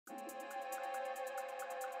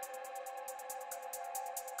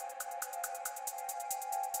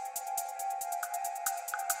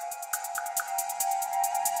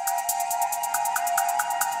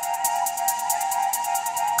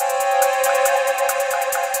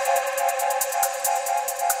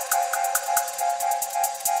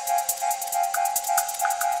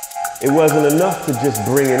It wasn't enough to just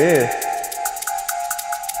bring it in.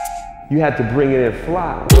 You had to bring it in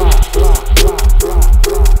fly.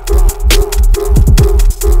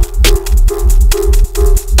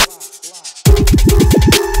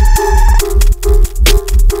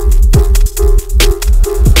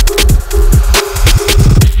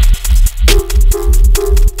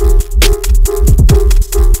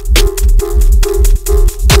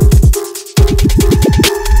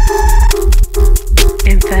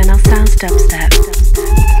 Infernal sounds dubstep.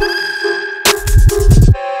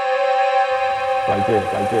 Like this,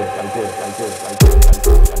 like this, like this, like this, like this, like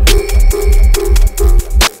this, like this.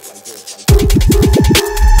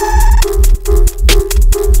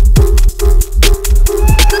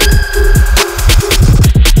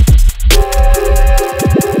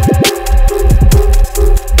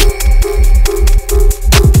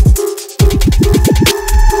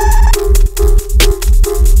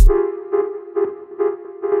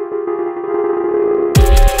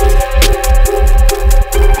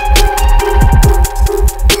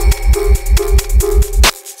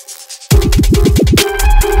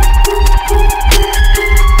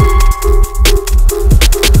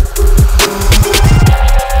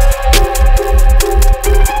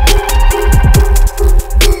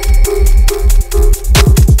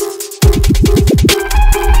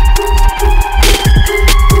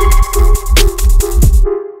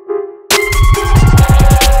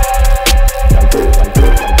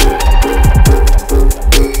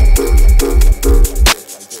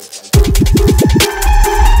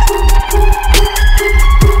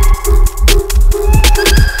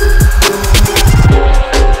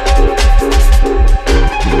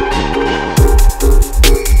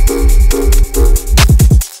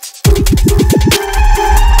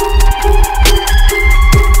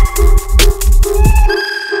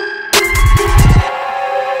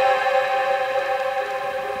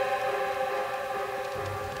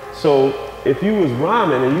 So if you was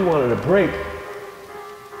rhyming and you wanted a break,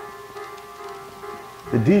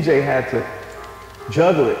 the DJ had to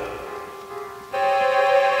juggle it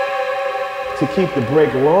to keep the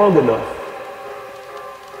break long enough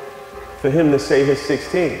for him to say his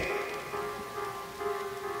 16.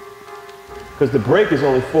 Because the break is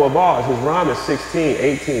only 4 bars. His rhyme is 16,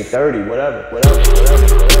 18, 30, whatever.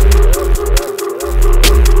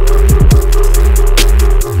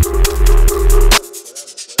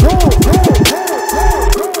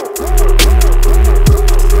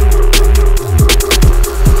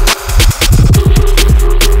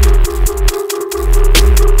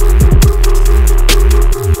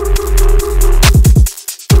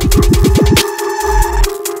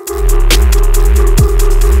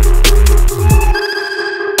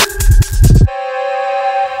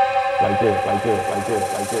 Like this, like this, like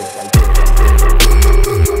this, like this, like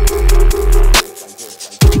this.